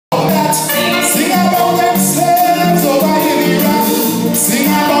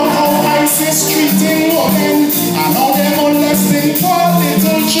men, and now they're molesting poor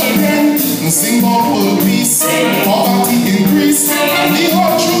little children. Sing about world peace, poverty increase, and the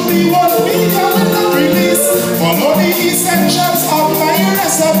whole truth the one media will not release. Follow the essentials of my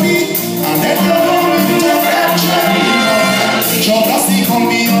recipe, and then you're going to capture me. Children come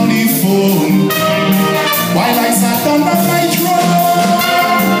me on the phone while I sat on my throne.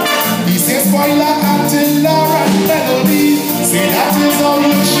 He says, spoiler, artillery, and melody. Say that is how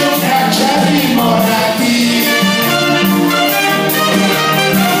you should capture the monarchy.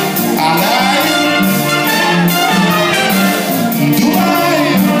 Alive, Dubai,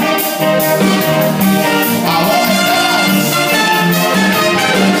 I wanna dance.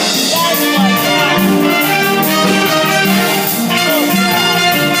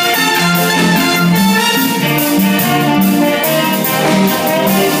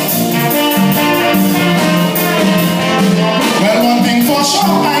 Well, one thing for sure,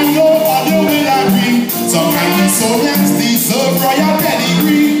 I know all you will agree. Some Calypsonians deserve royal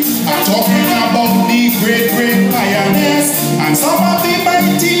pedigree. I'm talking about the great pioneers and some of the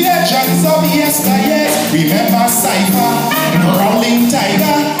mighty legends of yesteryears. Remember Cypher, Rolling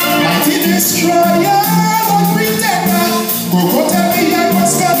Tiger, mighty destroyer, unpretender. Crocodile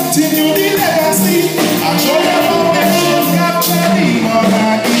must continue the legacy and show them how they should capture the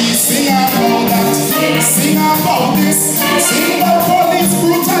monarchy. Sing about that, sing about this, sing about police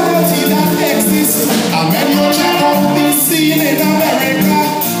brutality that exists. And when you check out the scene in America,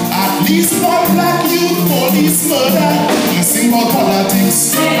 at least one black youth police murder. You sing about politics